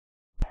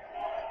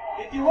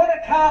If you want to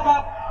carve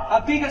up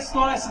a bigger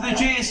slice of the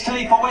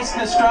GST for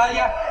Western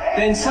Australia,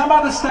 then some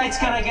other state's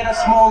going to get a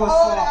smaller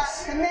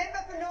slice.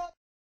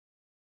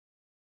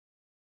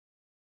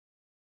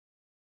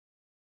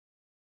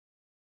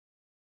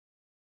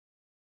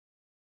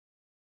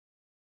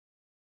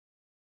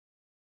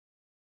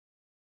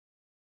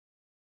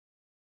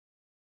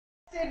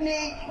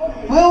 Sydney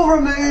will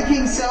remove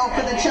himself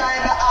from the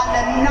chamber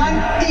under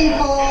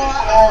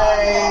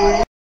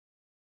 94A.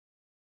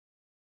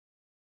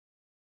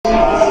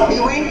 He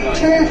went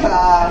too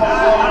far.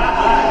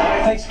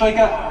 Thanks,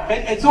 Speaker.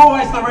 It's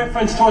always the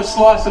reference to a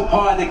slice of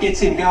pie that gets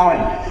him going.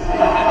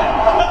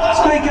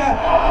 Speaker,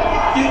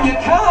 you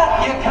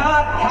can't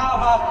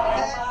carve up.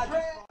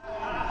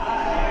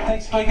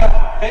 Thanks, Speaker.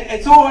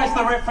 It's always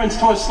the reference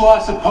to a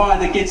slice of pie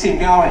that gets him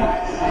going.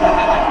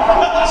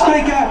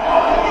 Speaker,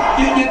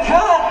 you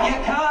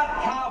can't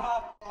carve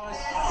up. The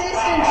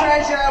Assistant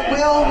Treasurer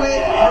will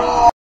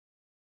withdraw.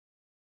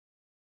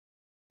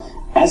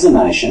 As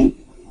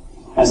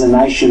a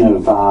nation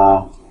of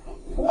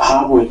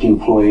hard-working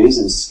employees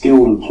and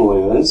skilled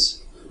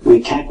employers, we're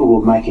capable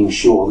of making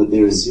sure that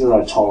there is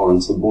zero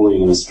tolerance for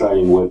bullying in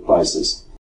Australian workplaces.